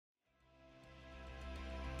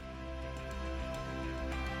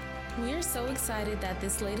We are so excited that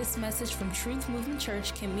this latest message from Truth Movement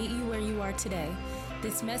Church can meet you where you are today.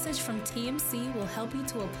 This message from TMC will help you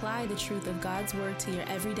to apply the truth of God's Word to your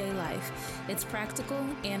everyday life. It's practical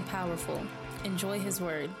and powerful. Enjoy His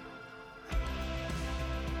Word.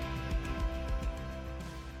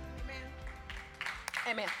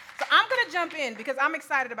 Amen. So I'm going to jump in because I'm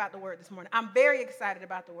excited about the Word this morning. I'm very excited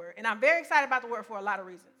about the Word. And I'm very excited about the Word for a lot of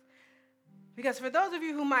reasons. Because for those of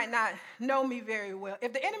you who might not know me very well,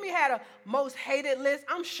 if the enemy had a most hated list,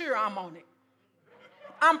 I'm sure I'm on it.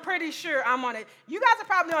 I'm pretty sure I'm on it. You guys are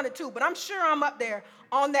probably on it too, but I'm sure I'm up there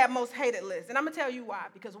on that most hated list. And I'm going to tell you why.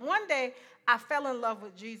 Because one day I fell in love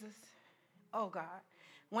with Jesus. Oh, God.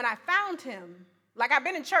 When I found him, like I've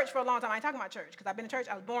been in church for a long time. I ain't talking about church because I've been in church.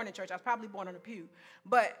 I was born in church. I was probably born on a pew.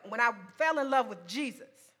 But when I fell in love with Jesus,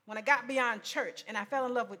 when I got beyond church and I fell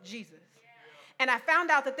in love with Jesus, and I found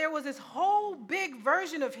out that there was this whole big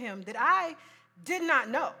version of him that I did not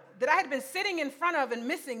know, that I had been sitting in front of and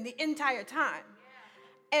missing the entire time.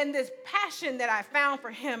 And this passion that I found for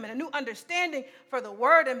him and a new understanding for the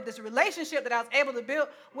Word and this relationship that I was able to build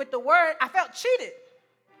with the Word, I felt cheated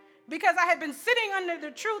because I had been sitting under the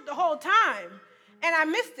truth the whole time and I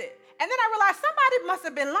missed it. And then I realized somebody must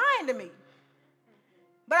have been lying to me.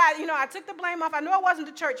 But I took the blame off. I knew it wasn't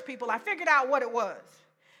the church people. I figured out what it was.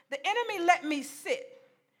 The enemy let me sit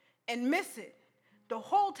and miss it the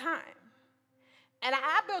whole time. And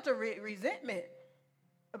I built a resentment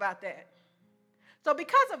about that. So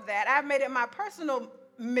because of that, I've made it my personal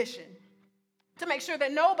mission to make sure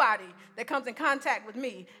that nobody that comes in contact with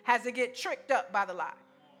me has to get tricked up by the lie.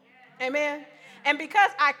 Amen? And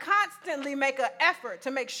because I constantly make an effort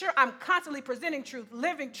to make sure I'm constantly presenting truth,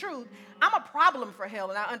 living truth, I'm a problem for hell,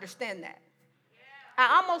 and I understand that.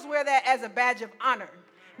 I almost wear that as a badge of honor.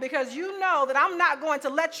 Because you know that I'm not going to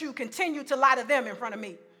let you continue to lie to them in front of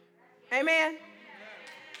me. Amen?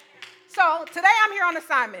 So today I'm here on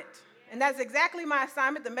assignment. And that's exactly my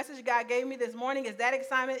assignment. The message God gave me this morning is that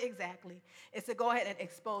assignment exactly. It's to go ahead and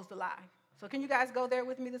expose the lie. So can you guys go there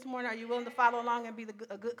with me this morning? Are you willing to follow along and be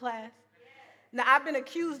a good class? Now, I've been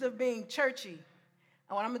accused of being churchy.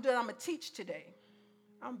 And what I'm going to do is I'm going to teach today.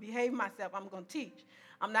 I'm going to behave myself. I'm going to teach.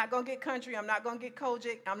 I'm not going to get country. I'm not going to get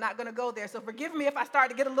Kojic. I'm not going to go there. So forgive me if I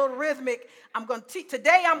start to get a little rhythmic. I'm going to teach.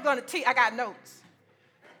 Today I'm going to teach. I got notes.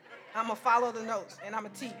 I'm going to follow the notes, and I'm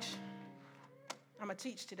going to teach. I'm going to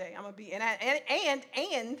teach today. I'm going to be, and I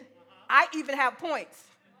even have points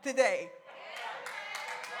today.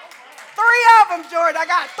 3 of them, George. I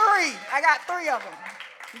got three of them.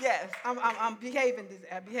 Yes, I'm behaving.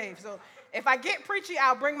 I behave. So if I get preachy,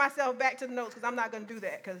 I'll bring myself back to the notes because I'm not going to do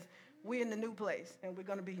that because we're in the new place, and we're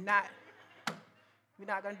not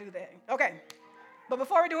going to do that. Okay, but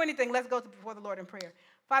before we do anything, let's go before the Lord in prayer.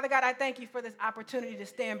 Father God, I thank you for this opportunity to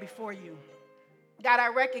stand before you. God, I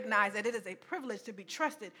recognize that it is a privilege to be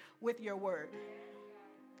trusted with your word.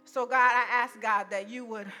 So God, I ask God that you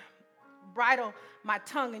would bridle my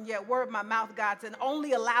tongue and yet word my mouth, God, and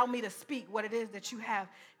only allow me to speak what it is that you have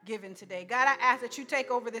given today. God, I ask that you take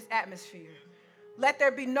over this atmosphere. Let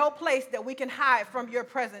there be no place that we can hide from your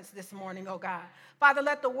presence this morning, oh God. Father,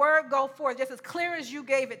 let the word go forth just as clear as you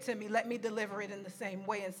gave it to me. Let me deliver it in the same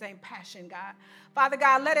way and same passion, God. Father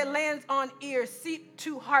God, let it land on ears, seep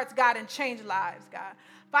to hearts, God, and change lives, God.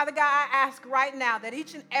 Father God, I ask right now that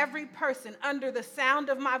each and every person under the sound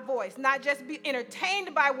of my voice not just be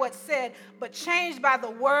entertained by what's said, but changed by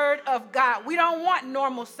the word of God. We don't want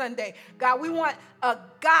normal Sunday, God. We want a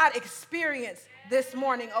God experience this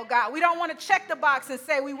morning, oh God. We don't want to check the box and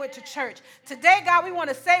say we went to church. Today, God, we want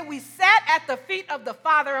to say we sat at the feet of the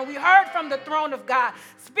Father and we heard from the throne of God.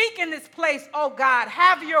 Speak in this place, oh God.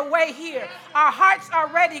 Have your way here. Our hearts are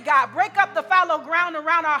ready, God. Break up the fallow ground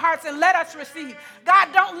around our hearts and let us receive. God,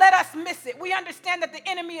 don't let us miss it. We understand that the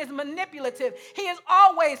enemy is manipulative. He is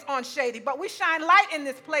always on shady, but we shine light in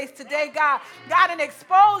this place today, God. God, and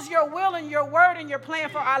expose your will and your word and your plan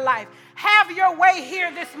for our life. Have your way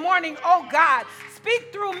here this morning, oh God.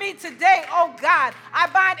 Speak through me today, oh God. I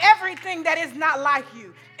bind everything that is not like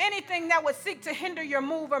you. Anything that would seek to hinder your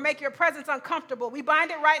move or make your presence uncomfortable, we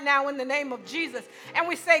bind it right now in the name of Jesus. And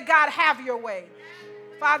we say, God, have your way.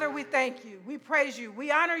 Father, we thank you. We praise you.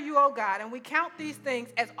 We honor you, oh God. And we count these things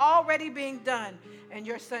as already being done in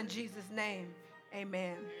your son Jesus' name.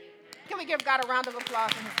 Amen. Can we give God a round of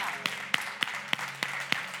applause in his house?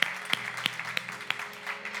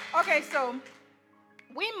 Okay, so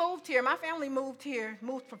we moved here. My family moved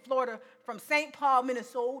from Florida, from St. Paul,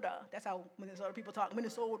 Minnesota. That's how Minnesota people talk,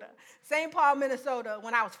 Minnesota. St. Paul, Minnesota,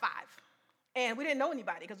 when I was 5. And we didn't know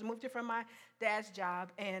anybody because we moved here from my dad's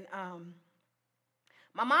job. And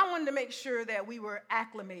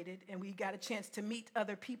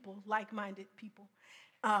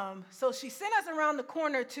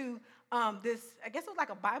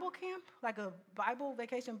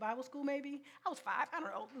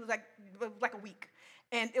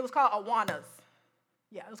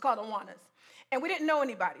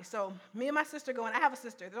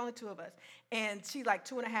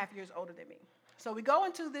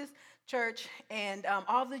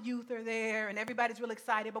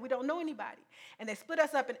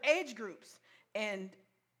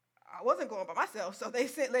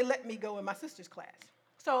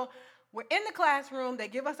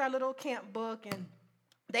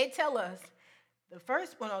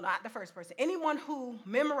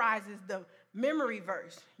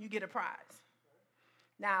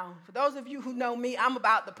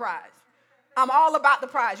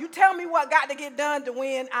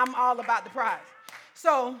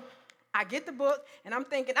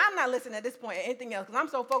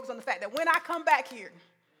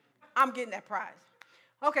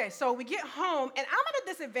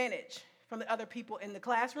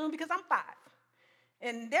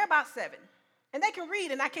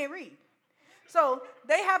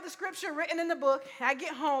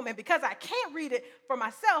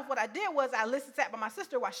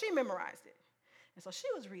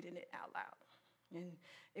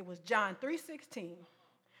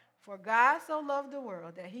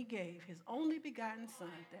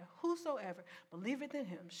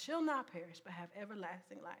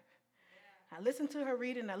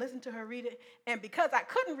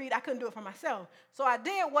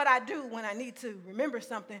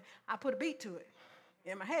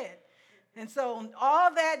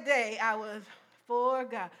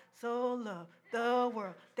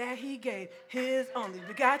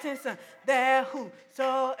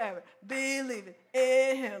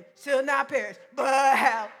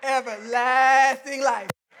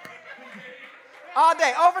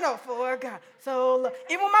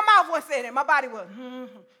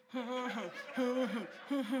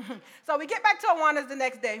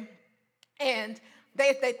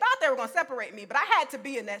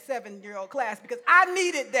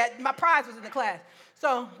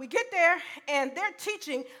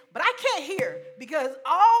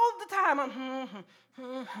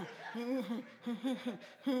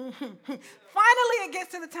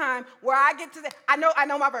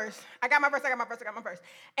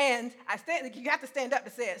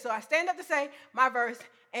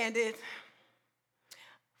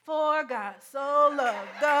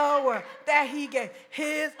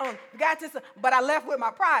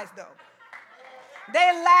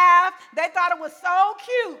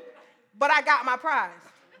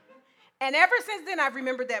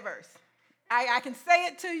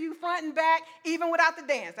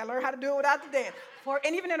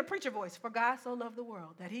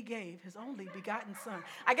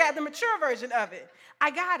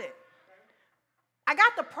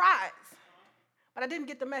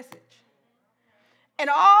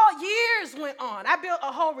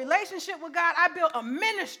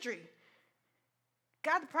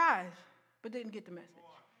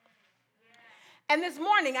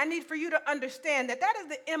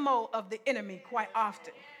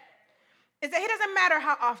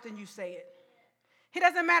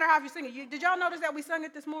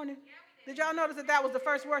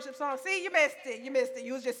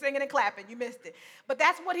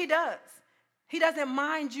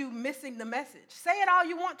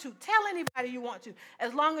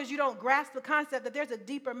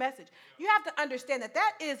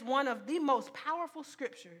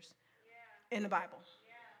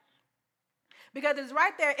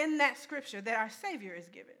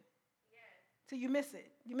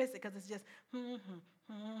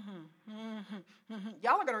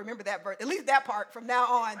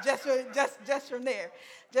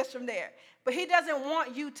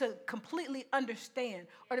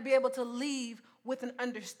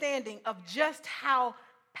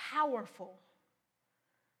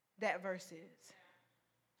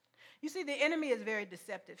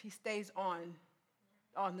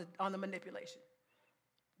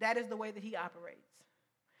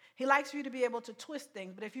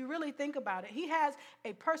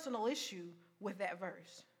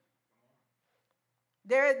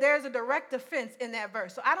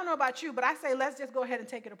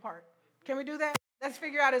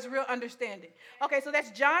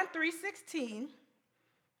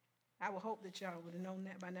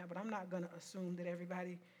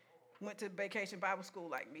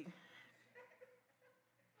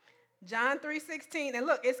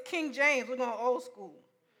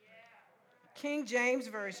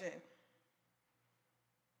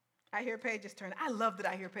I hear pages turning. I love that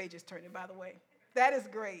I hear pages turning, by the way. That is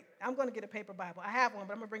great. I'm going to get a paper Bible. I have one,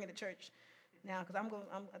 but I'm going to bring it to church now because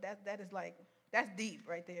that's deep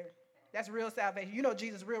right there. That's real salvation. You know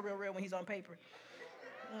Jesus real when he's on paper.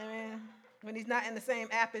 Amen. When he's not in the same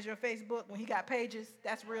app as your Facebook, when he got pages,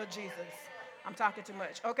 that's real Jesus. I'm talking too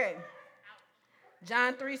much. Okay.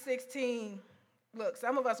 John 3:16. Look,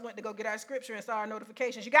 some of us went to go get our scripture and saw our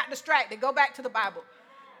notifications. You got distracted. Go back to the Bible.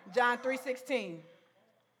 John 3:16.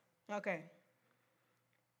 Okay.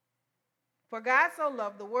 For God so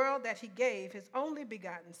loved the world that he gave his only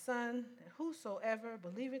begotten Son, that whosoever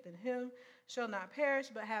believeth in him shall not perish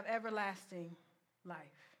but have everlasting life.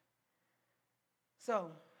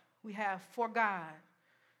 So, we have for God,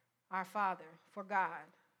 our Father, for God,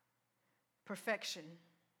 perfection,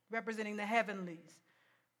 representing the heavenlies,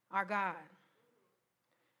 our God,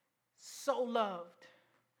 so loved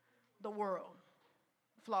the world,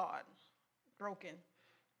 flawed, broken,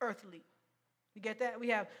 earthly. You get that? We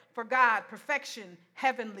have for God, perfection,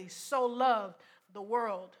 heavenly, so loved the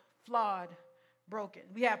world, flawed, broken.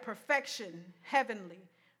 We have perfection, heavenly,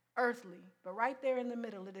 earthly. But right there in the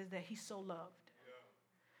middle, it is that he's so loved.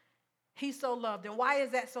 He's so loved. And why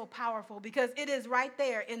is that so powerful? Because it is right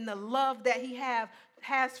there in the love that he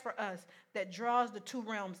has for us that draws the two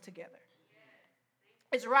realms together.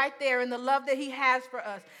 It's right there in the love that he has for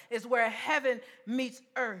us is where heaven meets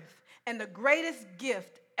earth. And the greatest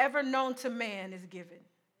gift ever known to man is given,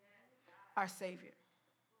 our Savior.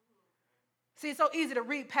 See, it's so easy to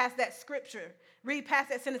read past that scripture, read past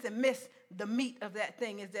that sentence and miss the meat of that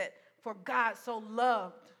thing is that for God so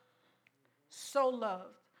loved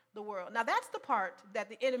the world. Now, that's the part that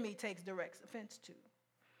the enemy takes direct offense to.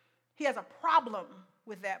 He has a problem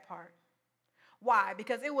with that part. Why?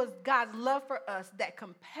 Because it was God's love for us that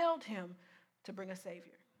compelled him to bring a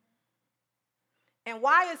Savior. And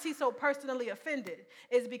why is he so personally offended?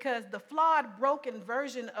 Is because the flawed, broken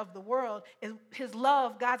version of the world, is his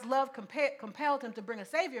love, God's love compelled him to bring a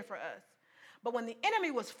Savior for us. But when the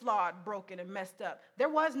enemy was flawed, broken, and messed up, there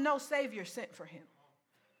was no Savior sent for him.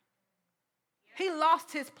 He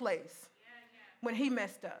lost his place when he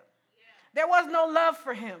messed up. There was no love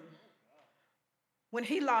for him when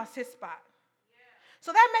he lost his spot.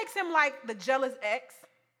 So that makes him like the jealous ex.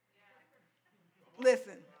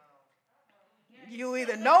 Listen, you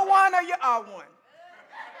either know one or you are one.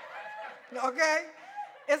 Okay?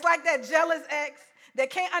 It's like that jealous ex that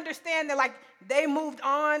can't understand that, like, they moved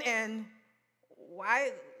on and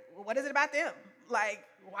why, what is it about them? Like,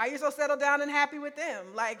 why are you so settled down and happy with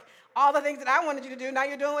them? Like, all the things that I wanted you to do, now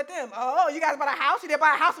you're doing with them. Oh, you guys bought a house? You didn't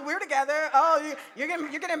buy a house when we were together. Oh, you're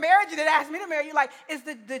getting married? You didn't ask me to marry you. Like, it's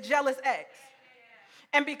the jealous ex.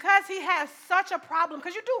 And because he has such a problem,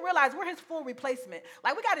 because you do realize we're his full replacement.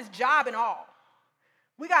 Like, we got his job and all.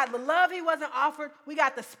 We got the love he wasn't offered. We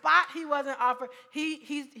got the spot he wasn't offered.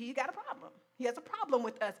 He got a problem. He has a problem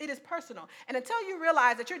with us. It is personal. And until you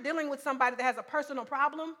realize that you're dealing with somebody that has a personal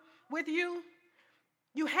problem with you,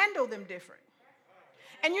 you handle them different.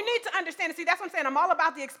 And you need to understand, and see, that's what I'm saying. I'm all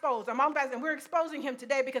about the exposed. And we're exposing him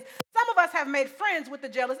today because some of us have made friends with the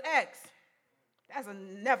jealous ex. That's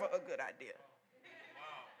never a good idea.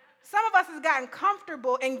 Some of us has gotten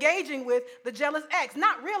comfortable engaging with the jealous ex,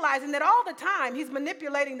 not realizing that all the time he's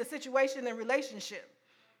manipulating the situation and relationship,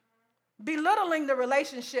 belittling the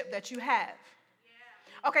relationship that you have.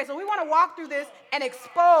 Okay, so we want to walk through this and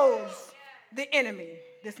expose the enemy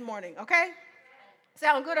this morning, okay?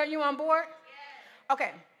 Sound good? Are you on board?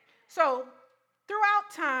 Okay, so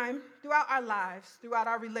throughout time, throughout our lives, throughout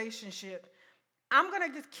our relationship, I'm going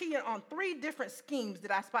to just key in on 3 different schemes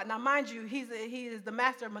that I spot. Now, mind you, he is the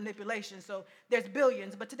master of manipulation, so there's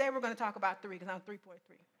billions, but today we're going to talk about 3 because I'm 3 points.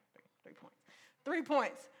 3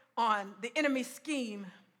 points on the enemy's scheme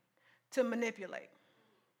to manipulate.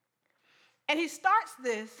 And he starts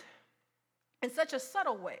this in such a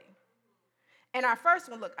subtle way. And our first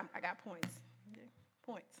one, look, I got points.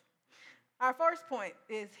 Points. Our first point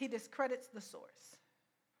is he discredits the source.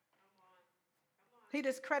 He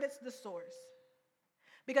discredits the source.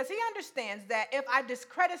 Because he understands that if I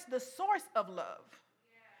discredit the source of love,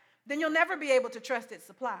 then you'll never be able to trust its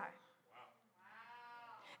supply.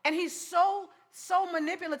 And he's so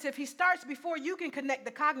manipulative, he starts before you can connect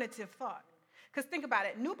the cognitive thought. Because think about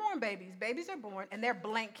it, newborn babies are born and they're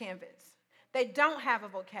blank canvas. They don't have a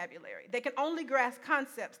vocabulary. They can only grasp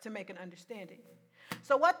concepts to make an understanding.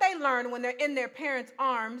 So what they learn when they're in their parents'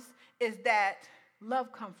 arms is that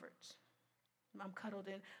love comforts. I'm cuddled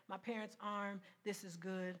in my parents' arm. This is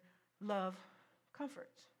good. Love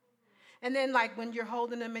comforts. And then, like, when you're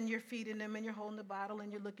holding them and you're feeding them and you're holding the bottle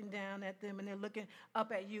and you're looking down at them and they're looking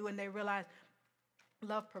up at you and they realize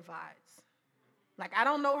love provides. Like, I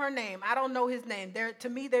don't know her name. I don't know his name. To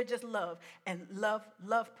me, they're just love. And love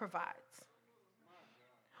provides.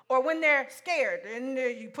 Or when they're scared, and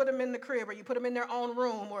you put them in the crib or you put them in their own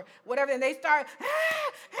room or whatever, and they start,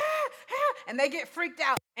 and they get freaked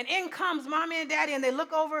out. And in comes mommy and daddy, and they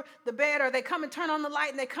look over the bed, or they come and turn on the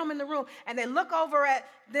light, and they come in the room, and they look over at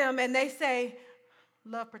them, and they say,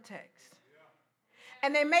 love protects.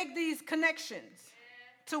 And they make these connections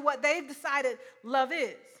to what they've decided love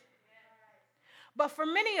is. But for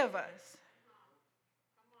many of us,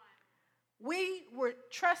 we were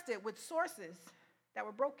trusted with sources that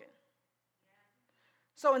were broken.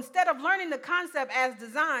 So instead of learning the concept as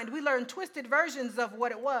designed, we learned twisted versions of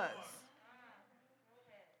what it was.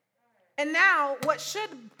 And now, what should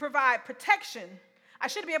provide protection, I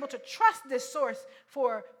should be able to trust this source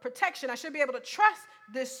for protection. I should be able to trust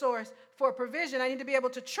this source for provision. I need to be able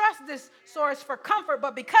to trust this source for comfort.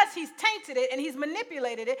 But because he's tainted it and he's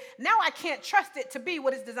manipulated it, now I can't trust it to be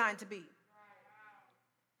what it's designed to be.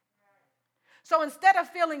 So instead of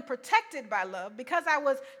feeling protected by love, because I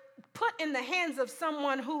was put in the hands of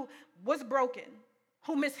someone who was broken,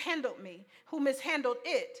 who mishandled me, who mishandled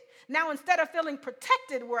it, now instead of feeling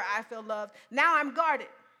protected where I feel loved, now I'm guarded.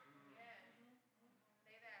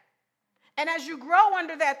 And as you grow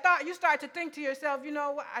under that thought, you start to think to yourself, you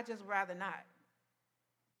know what, I just rather not.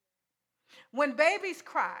 When babies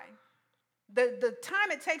cry, the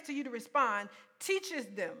time it takes for you to respond teaches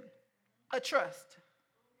them a trust.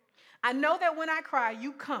 I know that when I cry,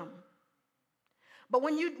 you come. But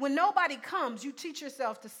when nobody comes, you teach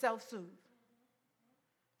yourself to self-soothe.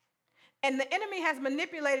 And the enemy has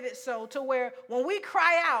manipulated it so to where when we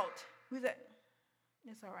cry out, we say,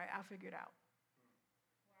 it's all right, I'll figure it out.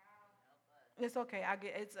 Wow. It's okay,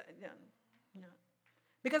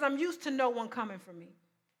 because I'm used to no one coming for me.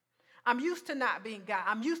 I'm used to not being God.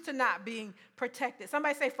 I'm used to not being protected.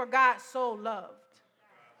 Somebody say, for God so loved.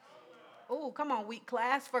 Oh, come on, weak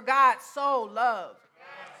class. For God so loved.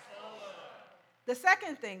 The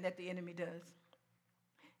second thing that the enemy does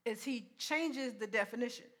is he changes the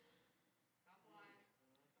definition.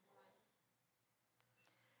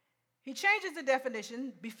 He changes the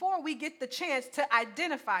definition before we get the chance to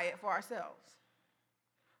identify it for ourselves.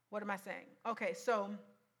 What am I saying? Okay, so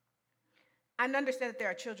I understand that there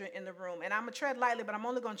are children in the room, and I'm going to tread lightly, but I'm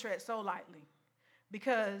only going to tread so lightly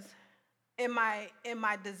because in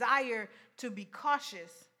my desire to be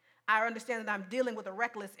cautious, I understand that I'm dealing with a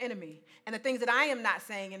reckless enemy. And the things that I am not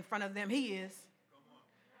saying in front of them, he is.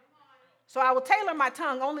 So I will tailor my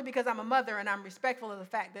tongue only because I'm a mother and I'm respectful of the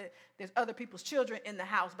fact that there's other people's children in the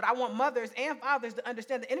house. But I want mothers and fathers to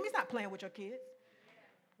understand the enemy's not playing with your kids.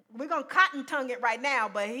 We're going to cotton tongue it right now,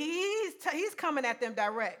 but he's coming at them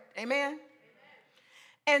direct. Amen?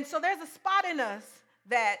 And so there's a spot in us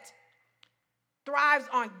that thrives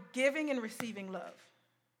on giving and receiving love.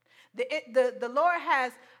 The Lord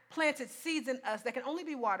has planted seeds in us that can only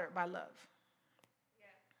be watered by love.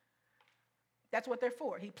 That's what they're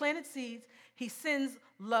for. He planted seeds. He sends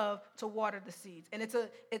love to water the seeds. And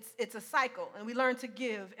it's a cycle. And we learn to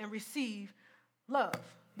give and receive love.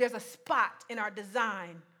 There's a spot in our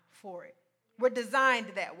design for it. We're designed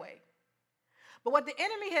that way. But what the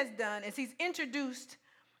enemy has done is he's introduced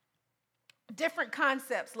different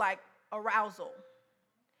concepts like arousal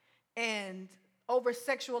and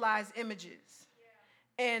over-sexualized images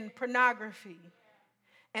and pornography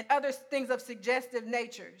and other things of suggestive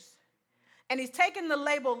natures. And he's taken the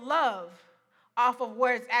label love off of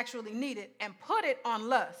where it's actually needed and put it on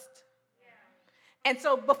lust. And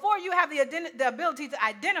so before you have the ability to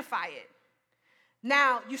identify it,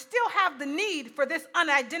 now you still have the need for this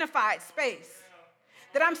unidentified space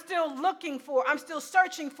that I'm still looking for, I'm still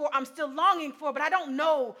searching for, I'm still longing for, but I don't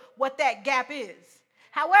know what that gap is.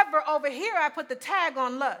 However, over here I put the tag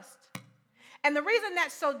on lust. And the reason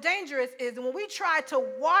that's so dangerous is when we try to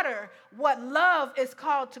water what love is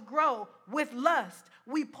called to grow with lust,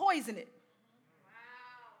 we poison it.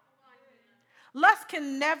 Wow. Lust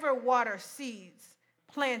can never water seeds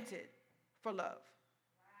planted for love.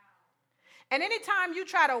 Wow. And anytime you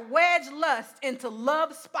try to wedge lust into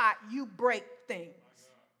love's spot, you break things.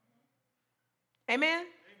 Amen? Amen?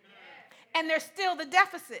 And there's still the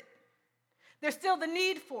deficit. There's still the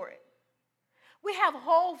need for it. We have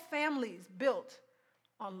whole families built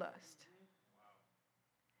on lust.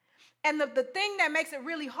 And the thing that makes it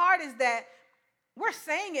really hard is that we're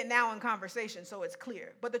saying it now in conversation, so it's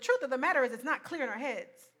clear. But the truth of the matter is it's not clear in our heads.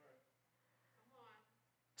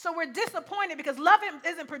 So we're disappointed because love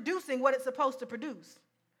isn't producing what it's supposed to produce.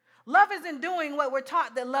 Love isn't doing what we're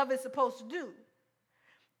taught that love is supposed to do.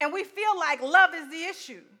 And we feel like love is the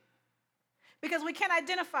issue because we can't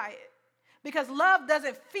identify it. because love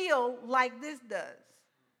doesn't feel like this does.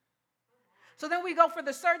 So then we go for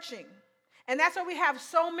the searching. And that's why we have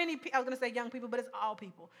so many people, I was going to say young people, but it's all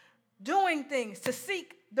people, doing things to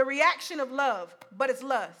seek the reaction of love, but it's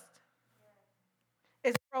lust.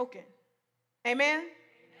 It's broken. Amen?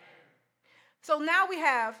 So now we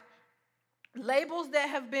have labels that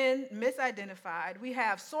have been misidentified. We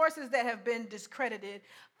have sources that have been discredited.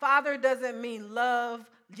 Father doesn't mean love,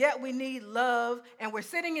 yet we need love. And we're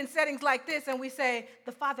sitting in settings like this and we say,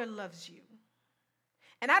 the Father loves you.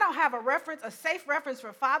 And I don't have a reference, a safe reference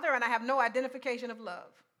for Father, and I have no identification of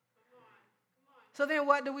love. So then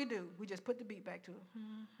what do? We just put the beat back to it.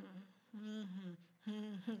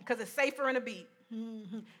 Because it's safer in a beat.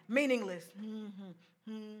 Meaningless.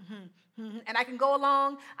 And I can go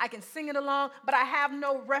along, I can sing it along, but I have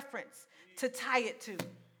no reference to tie it to.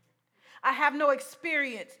 I have no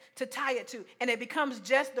experience to tie it to. And it becomes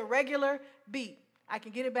just the regular beat. I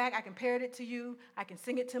can get it back, I can parrot it to you, I can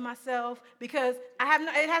sing it to myself, because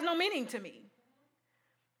it has no meaning to me.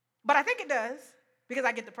 But I think it does, because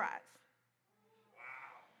I get the prize.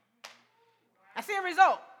 I see a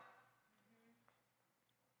result.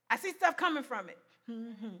 I see stuff coming from it.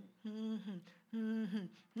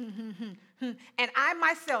 And I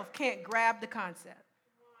myself can't grab the concept.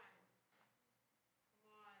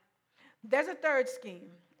 There's a third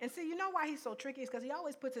scheme. And see, you know why he's so tricky? It's because he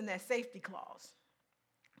always puts in that safety clause.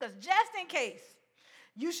 Because just in case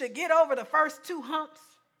you should get over the first two humps,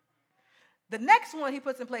 the next one he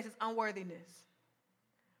puts in place is unworthiness.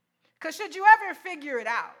 Because should you ever figure it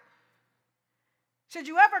out, should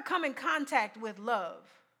you ever come in contact with love,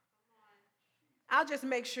 I'll just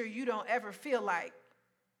make sure you don't ever feel like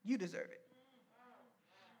you deserve it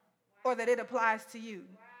or that it applies to you.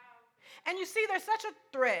 And you see, there's such a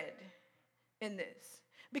thread in this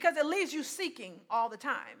because it leaves you seeking all the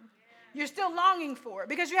time. You're still longing for it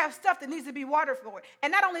because you have stuff that needs to be watered for it.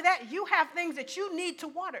 And not only that, you have things that you need to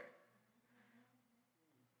water.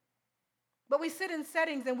 But we sit in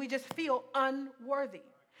settings and we just feel unworthy.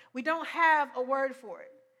 We don't have a word for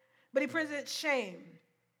it. But he presents shame,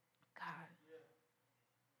 God,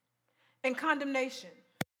 and condemnation.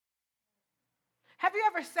 Have you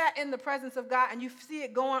ever sat in the presence of God and you see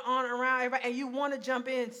it going on around everybody and you want to jump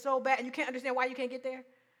in so bad and you can't understand why you can't get there?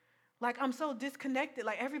 Like, I'm so disconnected.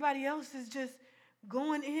 Like, everybody else is just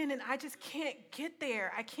going in and I just can't get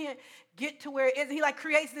there. I can't get to where it is. And he, like,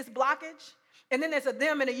 creates this blockage. And then there's a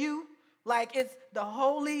them and a you. Like, it's the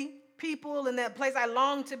holy people in that place I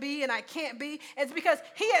long to be and I can't be. It's because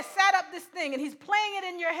he has set up this thing and he's playing it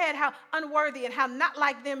in your head how unworthy and how not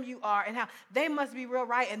like them you are and how they must be real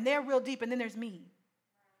right and they're real deep and then there's me.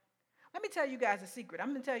 Let me tell you guys a secret. I'm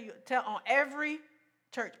going to tell on every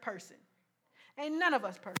church person. Ain't none of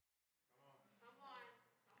us perfect.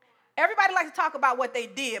 Everybody likes to talk about what they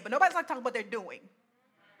did, but nobody's like to talk about what they're doing.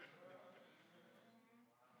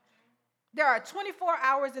 There are 24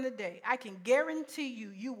 hours in a day. I can guarantee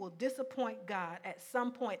you, you will disappoint God at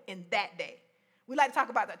some point in that day. We like to talk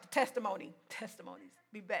about the testimonies.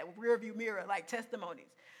 Be back, rear view mirror, like testimonies.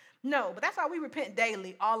 No, but that's why we repent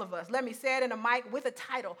daily, all of us. Let me say it in a mic with a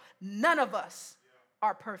title. None of us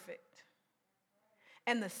are perfect.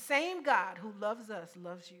 And the same God who loves us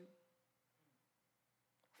loves you.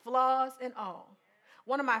 Flaws and all.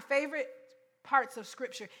 One of my favorite parts of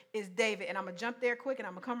Scripture is David, and I'm going to jump there quick, and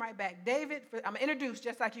I'm going to come right back. David, I'm going to introduce,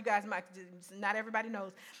 just like you guys might, not everybody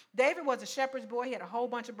knows. David was a shepherd's boy. He had a whole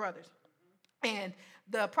bunch of brothers. And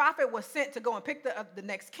the prophet was sent to go and pick the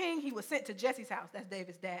next king. He was sent to Jesse's house. That's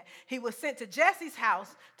David's dad. He was sent to Jesse's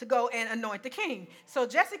house to go and anoint the king. So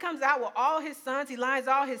Jesse comes out with all his sons. He lines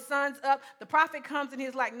all his sons up. The prophet comes, and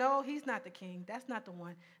he's like, no, he's not the king. That's not the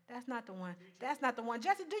one. That's not the one. That's not the one.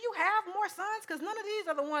 Jesse, do you have more sons? Because none of these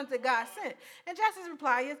are the ones that God sent. And Jesse's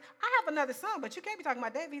reply is, I have another son, but you can't be talking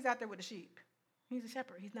about David. He's out there with the sheep. He's a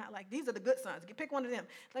shepherd. He's not like, these are the good sons. Pick one of them.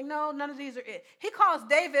 Like, no, none of these are it. He calls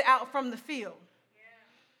David out from the field.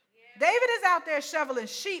 David is out there shoveling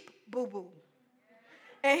sheep, boo-boo.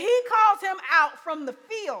 And he calls him out from the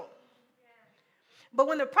field. But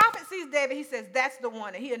when the prophet sees David, he says, that's the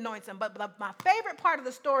one, and he anoints him. But my favorite part of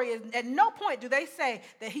the story is at no point do they say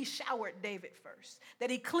that he showered David first, that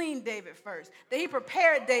he cleaned David first, that he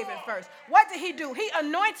prepared David first. What did he do? He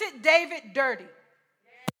anointed David dirty.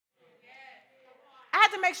 I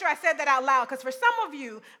had to make sure I said that out loud, because for some of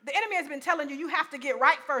you, the enemy has been telling you you have to get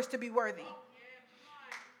right first to be worthy.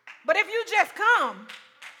 But if you just come,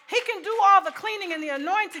 he can do all the cleaning and the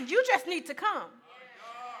anointing. You just need to come.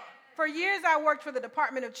 For years, I worked for the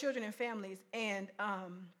Department of Children and Families, and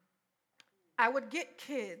I would get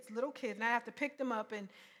kids, little kids, and I'd have to pick them up, and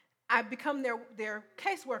I've become their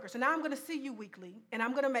caseworker. So now I'm going to see you weekly, and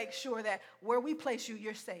I'm going to make sure that where we place you,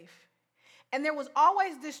 you're safe. And there was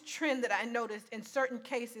always this trend that I noticed in certain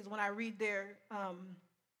cases when I read their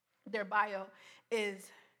bio is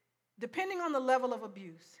depending on the level of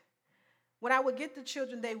abuse, when I would get the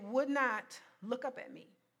children, they would not look up at me.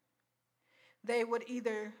 They would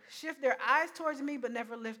either shift their eyes towards me but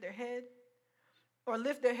never lift their head, or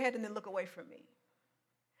lift their head and then look away from me.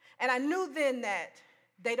 And I knew then that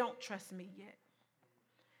they don't trust me yet.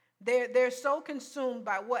 They're so consumed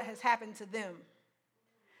by what has happened to them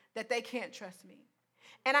that they can't trust me.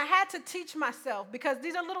 And I had to teach myself, because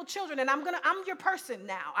these are little children, and I'm your person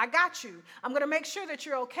now. I got you. I'm going to make sure that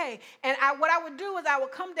you're okay. And what I would do is I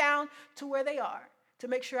would come down to where they are to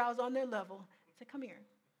make sure I was on their level. Say, come here.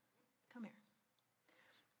 Come here.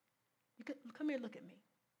 Come here, look at me.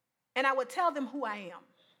 And I would tell them who I am.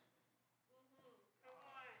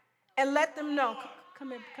 And let them know,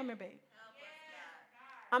 come here, babe.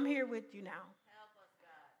 I'm here with you now.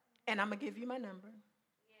 And I'm going to give you my number.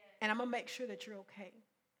 And I'm going to make sure that you're okay.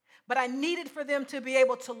 But I needed for them to be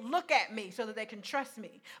able to look at me so that they can trust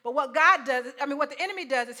me. But what what the enemy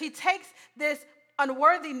does is he takes this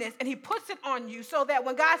unworthiness and he puts it on you so that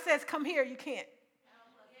when God says, come here, you can't.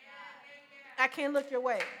 I can't look your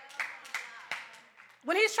way.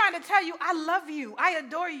 When he's trying to tell you, I love you, I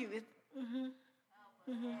adore you.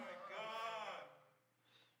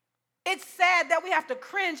 It's sad that we have to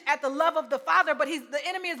cringe at the love of the Father, but the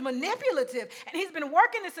enemy is manipulative. And he's been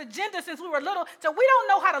working this agenda since we were little, so we don't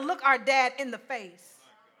know how to look our dad in the face.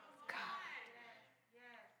 God.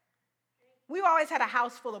 We've always had a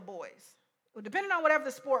house full of boys. Well, depending on whatever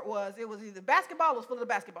the sport was, it was either basketball, it was full of the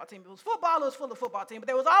basketball team. If it was football, it was full of the football team. But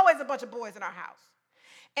there was always a bunch of boys in our house.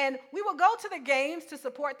 And we would go to the games to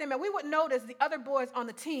support them, and we would notice the other boys on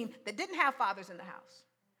the team that didn't have fathers in the house.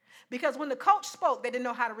 Because when the coach spoke, they didn't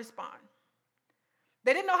know how to respond.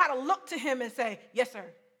 They didn't know how to look to him and say, yes, sir,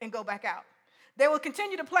 and go back out. They would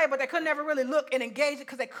continue to play, but they could never really look and engage it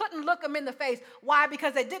because they couldn't look him in the face. Why?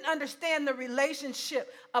 Because they didn't understand the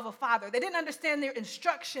relationship of a father. They didn't understand the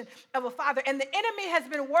instruction of a father. And the enemy has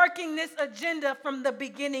been working this agenda from the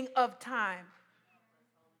beginning of time.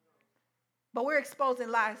 But we're exposing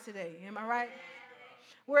lies today. Am I right?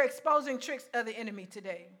 We're exposing tricks of the enemy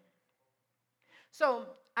today. So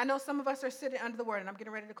I know some of us are sitting under the word, and I'm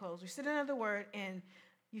getting ready to close. We're sitting under the word, and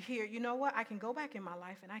you hear, you know what? I can go back in my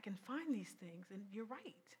life, and I can find these things, and you're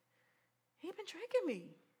right. He's been tricking me.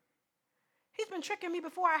 He's been tricking me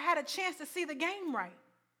before I had a chance to see the game right.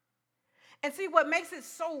 And see, what makes it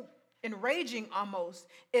so enraging almost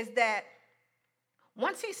is that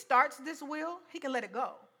once he starts this wheel, he can let it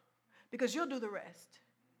go because you'll do the rest.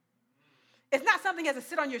 It's not something he has to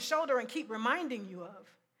sit on your shoulder and keep reminding you of.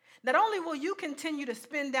 Not only will you continue to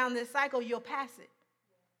spin down this cycle, you'll pass it.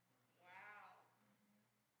 Wow.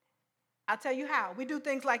 I'll tell you how. We do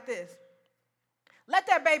things like this. Let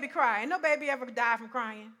that baby cry. Ain't no baby ever die from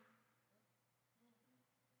crying.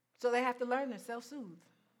 So they have to learn to self-soothe.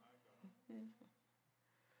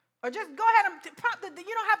 Or just go ahead and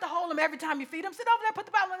you don't have to hold them every time you feed them. Sit over there, put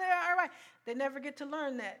the bottle in there, all right. They never get to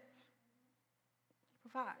learn that. He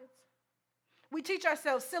provides. We teach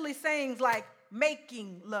ourselves silly sayings like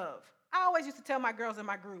making love. I always used to tell my girls in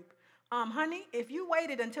my group, honey, if you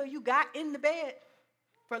waited until you got in the bed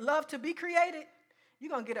for love to be created,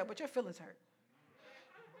 you're going to get up, but your feelings hurt.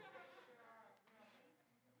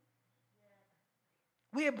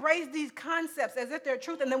 We embrace these concepts as if they're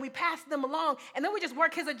truth, and then we pass them along, and then we just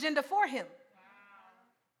work his agenda for him.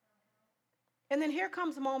 And then here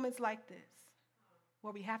comes moments like this,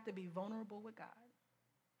 where we have to be vulnerable with God,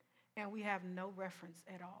 and we have no reference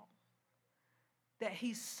at all. That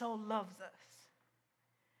he so loves us.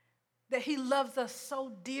 That he loves us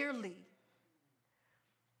so dearly.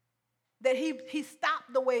 That he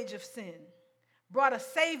stopped the wage of sin, brought a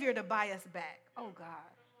Savior to buy us back. Oh, God.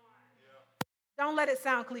 Don't let it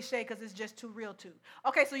sound cliche because it's just too real too.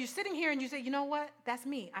 Okay, so you're sitting here and you say, you know what? That's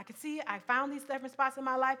me. I can see it. I found these different spots in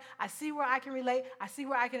my life. I see where I can relate. I see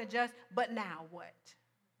where I can adjust. But now what?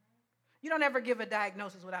 You don't ever give a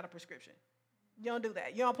diagnosis without a prescription. You don't do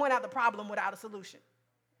that. You don't point out the problem without a solution.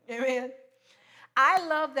 Amen? I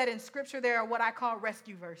love that in Scripture there are what I call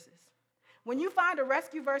rescue verses. When you find a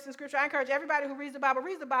rescue verse in Scripture, I encourage everybody who reads the Bible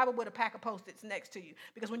with a pack of Post-its next to you.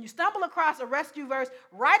 Because when you stumble across a rescue verse,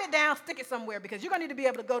 write it down, stick it somewhere, because you're going to need to be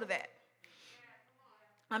able to go to that.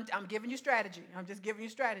 I'm giving you strategy. I'm just giving you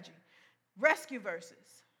strategy. Rescue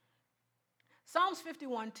verses. Psalms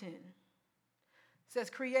 51:10 says,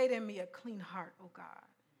 create in me a clean heart, O God,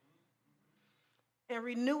 and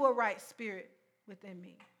renew a right spirit within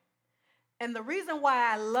me. And the reason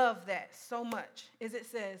why I love that so much is it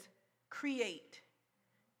says, create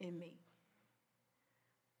in me.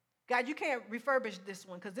 God, you can't refurbish this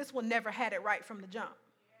one because this one never had it right from the jump.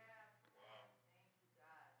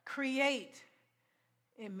 Create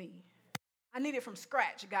in me. I need it from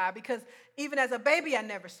scratch, God, because even as a baby, I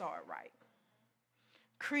never saw it right.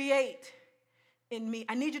 Create in me.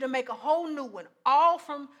 I need you to make a whole new one, all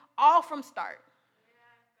from start.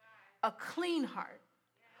 A clean heart.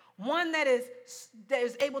 One that is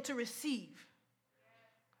able to receive.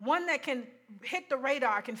 One that can hit the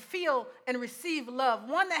radar, can feel and receive love.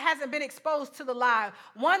 One that hasn't been exposed to the lie.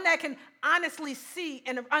 One that can honestly see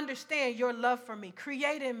and understand your love for me.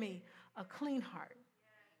 Create in me a clean heart.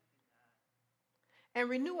 And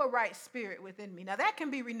renew a right spirit within me. Now that can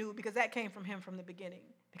be renewed because that came from him from the beginning.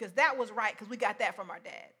 Because that was right, because we got that from our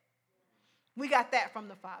dad. We got that from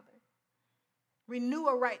the Father. Renew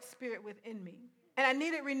a right spirit within me. And I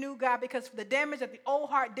need it renewed, God, because the damage that the old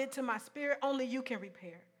heart did to my spirit, only you can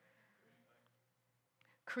repair.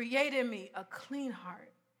 Create in me a clean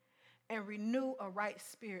heart and renew a right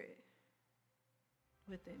spirit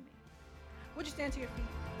within me. Would you stand to your feet?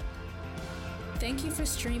 Thank you for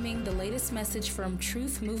streaming the latest message from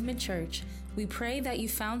Truth Movement Church. We pray that you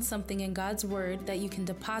found something in God's Word that you can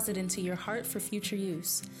deposit into your heart for future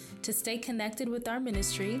use. To stay connected with our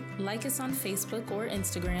ministry, like us on Facebook or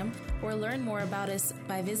Instagram, or learn more about us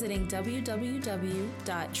by visiting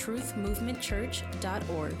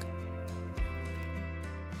www.truthmovementchurch.org.